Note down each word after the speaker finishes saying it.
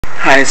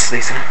Hi, this is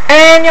Lisa.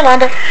 And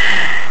Yolanda.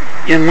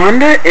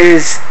 Yolanda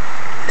is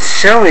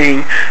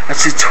showing a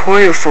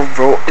tutorial for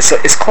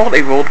it's called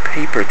a rolled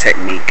paper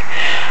technique,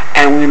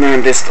 and we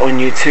learned this on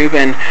YouTube,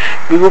 and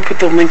we will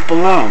put the link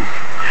below.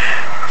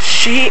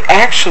 She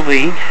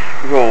actually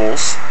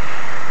rolls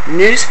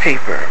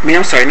newspaper.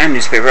 I'm sorry, not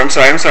newspaper. I'm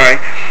sorry.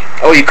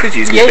 Oh, you could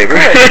use newspaper.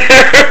 Yeah,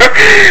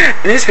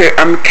 you could.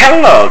 Newspaper,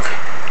 catalog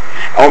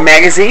or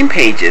magazine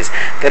pages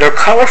that are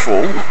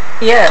colorful.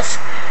 Yes.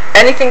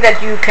 Anything that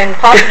you can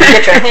possibly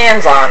get your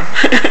hands on.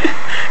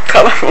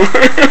 Colorful.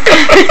 There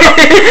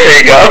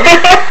you go.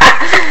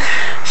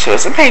 Show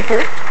us a paper.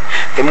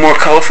 The more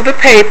colorful the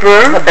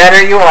paper, the better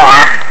you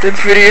are. The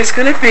prettier it's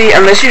going to be.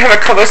 Unless you have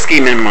a color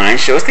scheme in mind.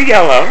 Show us the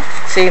yellow.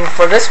 See,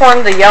 for this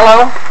one, the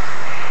yellow.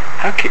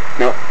 Okay.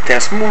 Nope.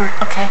 There's more.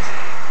 Okay.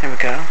 There we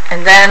go.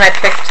 And then I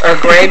picked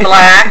a gray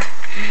black.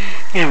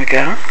 There we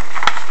go.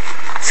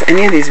 So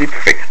any of these would be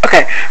perfect.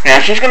 Okay, now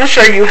she's going to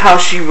show you how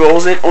she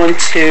rolls it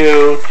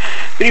onto,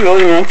 what are you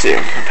rolling it onto?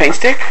 A paint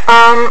stick?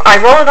 I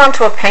roll it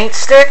onto a paint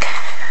stick,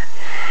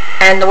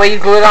 and the way you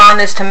glue it on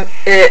is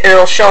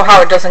it'll show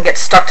how it doesn't get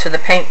stuck to the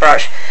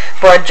paintbrush.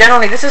 But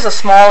generally, this is a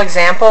small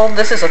example.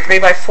 This is a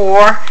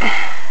 3x4,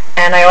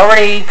 and I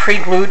already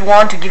pre-glued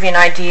one to give you an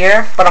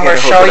idea, but I'm going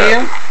to show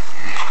you.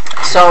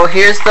 So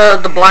here's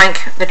the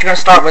blank that you're going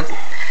to start with.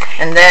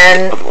 And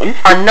then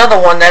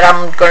another one that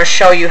I'm going to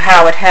show you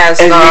how it has.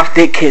 And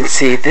they can't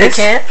see this.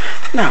 They can't?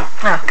 No.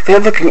 They're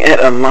looking at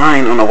a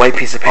line on a white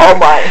piece of paper. Oh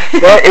my.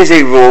 That is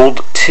a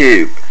rolled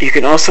tube. You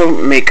can also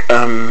make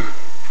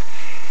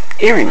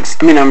earrings.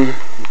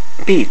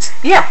 Beads.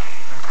 Yeah.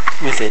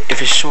 With it,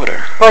 if it's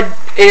shorter. But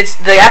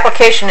the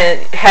application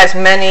has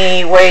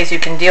many ways you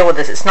can deal with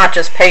this. It's not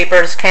just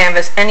papers,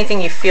 canvas,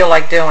 anything you feel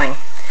like doing.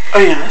 Oh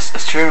yeah,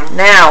 that's true.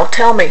 Now,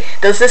 tell me,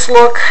 does this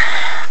look?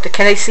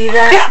 Can they see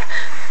that? Yeah.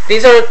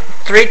 These are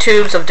 3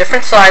 tubes of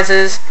different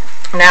sizes.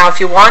 Now, if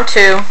you want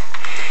to,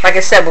 like I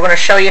said, we're going to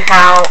show you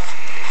how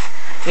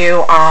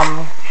you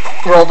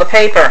roll the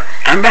paper.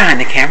 I'm behind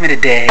the camera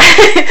today.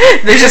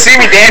 You should see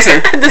me dancing.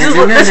 This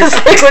is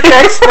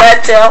Liquitex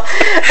matte gel,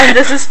 and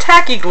this is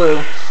tacky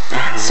glue.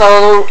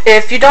 So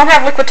if you don't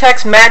have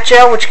Liquitex matte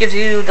gel, which gives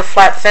you the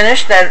flat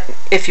finish, that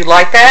if you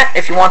like that,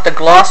 if you want the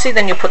glossy,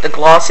 then you put the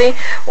glossy.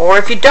 Or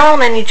if you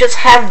don't and you just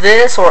have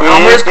this or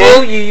Elmer's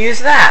glue, you use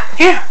that.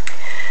 Yeah.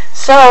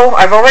 So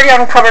I've already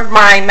uncovered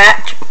my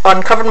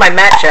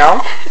matte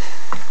gel,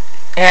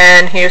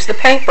 and here's the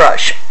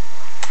paintbrush.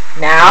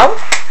 Now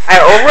I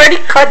already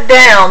cut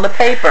down the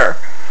paper,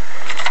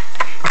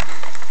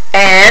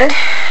 and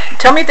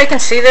tell me if they can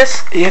see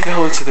this. You have to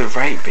hold it to the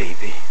right,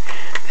 baby.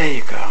 There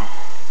you go.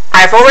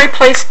 I've already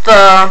placed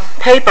the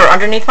paper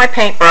underneath my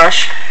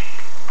paintbrush,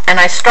 and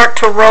I start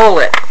to roll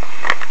it.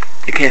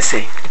 You can't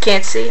see. You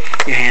can't see?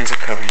 Your hands are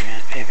covering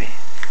it, baby.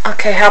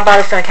 Okay, how about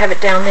if I have it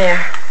down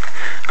there?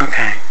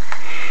 Okay.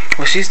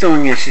 What she's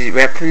doing is she's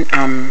wrapped the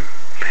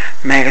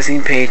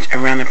magazine page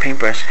around the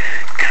paintbrush,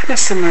 kind of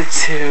similar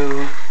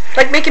to...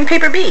 Like making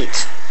paper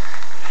beads.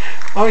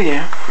 Oh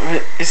yeah.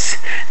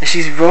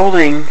 She's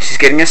rolling, she's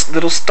getting a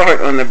little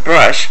start on the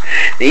brush.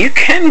 Now you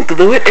can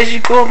glue it as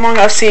you go along.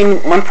 I've seen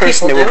one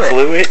person that will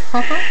glue it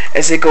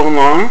as they go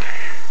along.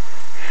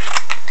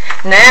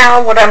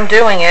 Now what I'm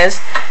doing is,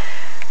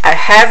 I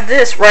have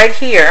this right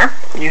here.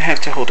 You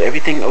have to hold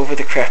everything over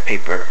the craft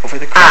paper,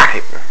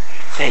 paper.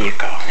 There you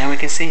go. Now we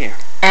can see you.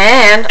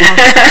 And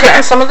I'm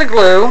taking some of the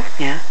glue.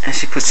 Yeah, and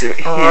she puts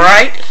it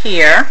right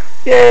here.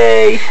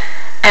 Yay!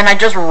 And I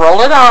just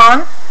roll it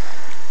on.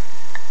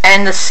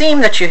 And the seam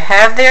that you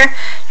have there,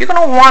 you're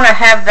going to want to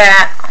have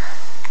that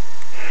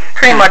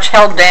pretty much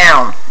held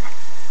down.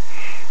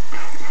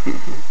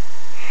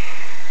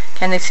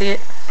 Can they see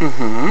it?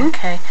 Mm-hmm.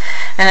 Okay.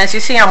 And as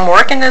you see, I'm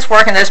working this,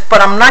 but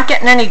I'm not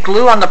getting any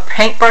glue on the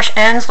paintbrush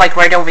ends, like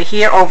right over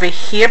here,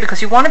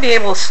 because you want to be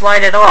able to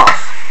slide it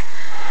off.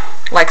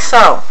 Like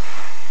so.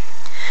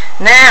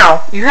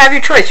 Now, you have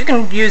your choice. You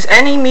can use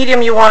any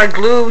medium you want to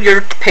glue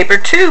your paper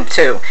tube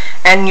to.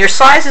 And your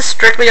size is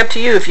strictly up to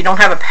you if you don't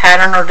have a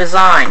pattern or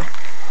design.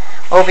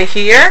 Over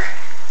here.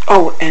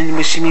 Oh, and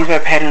what she means by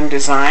pattern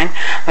design,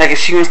 like if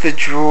she wants to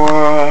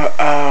draw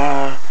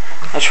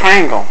a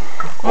triangle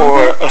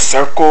or a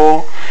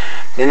circle,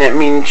 then that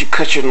means you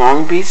cut your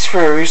long beads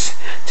first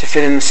to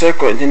fit in the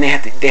circle, and then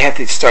they have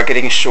to start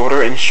getting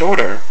shorter and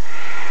shorter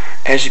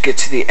as you get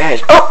to the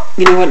edge. Oh,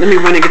 you know what? Let me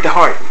run and get the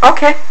heart.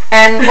 Okay.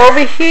 And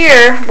over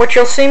here, what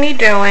you'll see me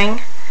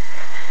doing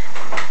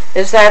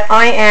is that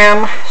I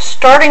am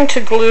starting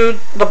to glue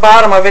the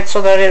bottom of it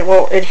so that it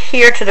will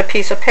adhere to the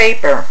piece of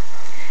paper.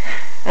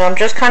 And I'm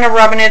just kind of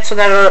rubbing it so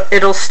that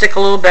it'll stick a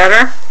little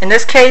better. In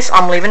this case,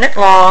 I'm leaving it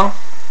long,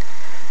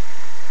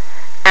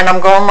 and I'm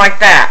going like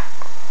that.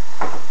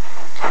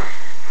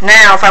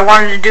 Now, if I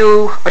wanted to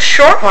do a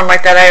short one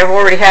like that, I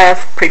already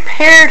have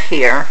prepared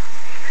here.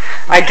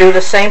 I do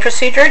the same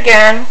procedure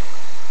again,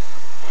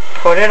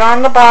 put it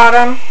on the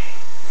bottom,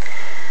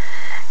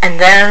 and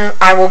then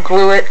I will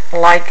glue it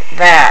like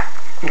that.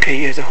 Okay,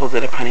 you have to hold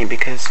it up, honey,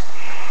 because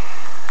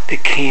they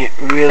can't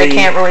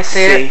really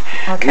see it?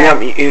 Okay. Now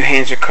your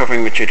hands are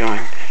covering what you're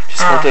doing.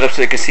 Just hold it up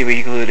so they can see where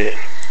you glued it.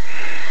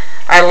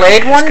 I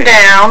laid one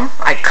down.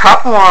 I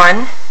cut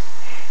one,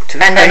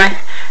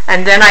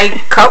 and then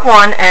I cut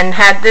one and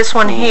had this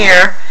one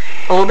here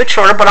a little bit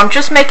shorter. But I'm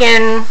just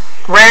making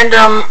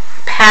random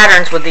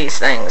patterns with these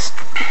things.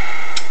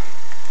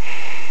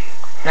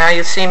 Now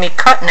you see me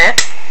cutting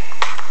it.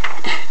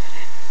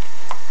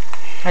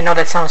 I know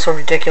that sounds so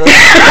ridiculous.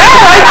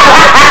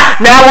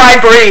 Now I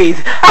breathe.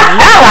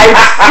 Now I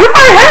flip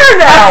my hair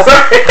now.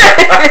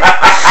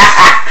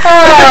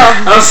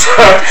 I'm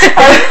sorry.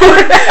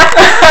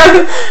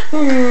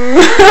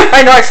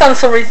 I know I sound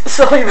so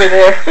silly over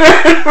there.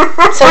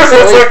 So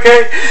silly. It's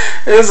okay.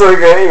 It's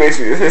okay. It makes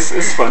me.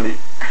 It's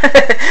funny.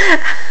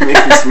 It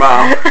makes me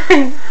smile.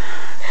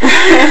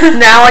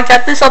 Now I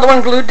got this other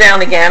one glued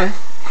down again.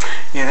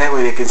 Yeah, that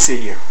way they can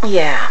see you.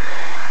 Yeah.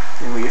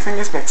 And move your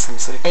fingers back some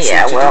so they can see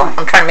what you're doing.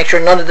 I'm trying to make sure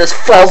none of this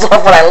falls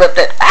off when I lift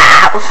it.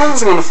 Ah! Of course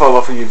it's going to fall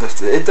off when you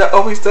lift it. It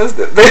always does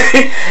that.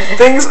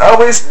 Things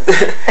always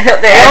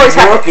they always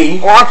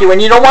wonky when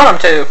you don't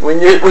want them to.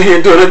 When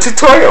you're doing a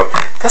tutorial.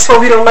 That's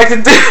what we don't like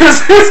to do.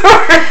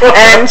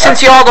 And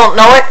since you all don't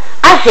know it,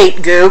 I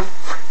hate goo.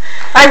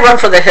 I run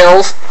for the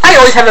hills. I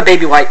always have a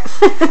baby wipe.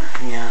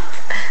 Yeah.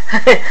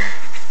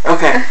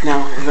 Okay,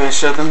 now we're going to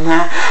show them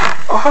that.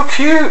 Oh, how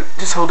cute.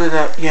 Just hold it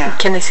up. Yeah.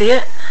 Can they see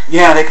it?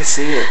 Yeah, they can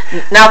see it.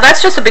 Now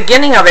that's just the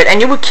beginning of it, and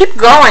you would keep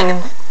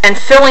going and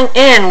filling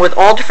in with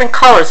all different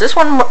colors. This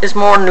one is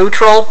more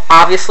neutral,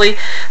 obviously,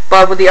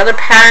 but with the other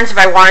patterns, if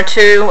I wanted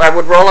to, I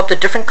would roll up the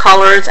different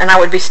colors, and I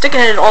would be sticking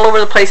it all over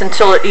the place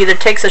until it either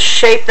takes a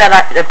shape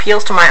that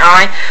appeals to my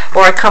eye,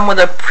 or I come with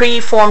a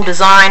pre-formed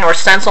design or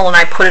stencil and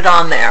I put it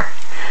on there.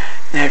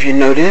 Now, have you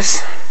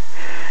noticed?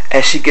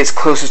 As she gets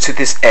closer to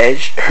this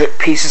edge, her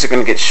pieces are going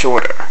to get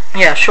shorter.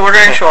 Yeah, shorter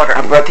and shorter.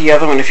 I brought the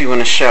other one if you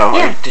want to show.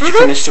 Yeah. Did you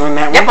finish doing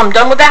that one? Yep, I'm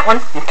done with that one.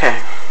 Okay.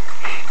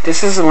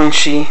 This is the one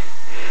she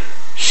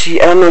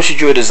I don't know if she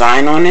drew a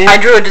design on it. I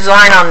drew a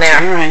design on there.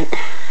 All right.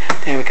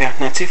 There we go.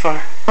 Not too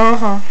far.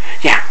 Mm-hmm.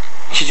 Yeah.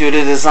 She drew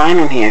the design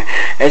on here.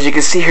 As you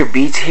can see, her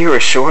beads here are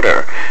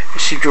shorter.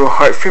 She drew a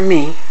heart for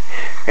me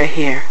right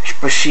here.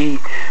 But she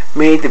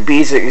made the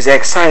beads the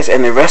exact size,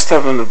 and the rest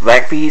of them, the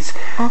black beads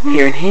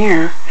here and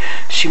here,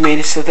 she made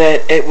it so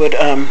that it would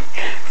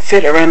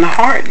fit around the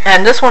heart.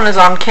 And this one is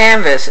on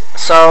canvas,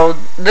 so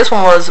this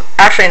one was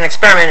actually an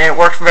experiment and it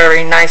worked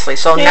very nicely,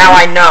 so now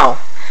I know.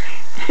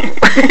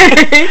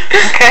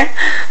 Okay.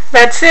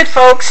 That's it,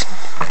 folks.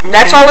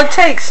 That's all it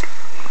takes.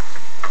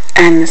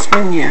 And this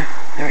one, yeah,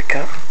 there we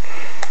go.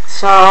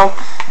 So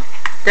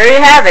there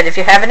you have it. If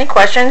you have any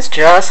questions,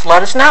 just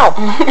let us know.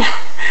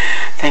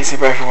 Thanks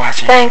everybody for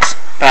watching. Thanks.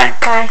 Bye.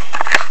 Bye.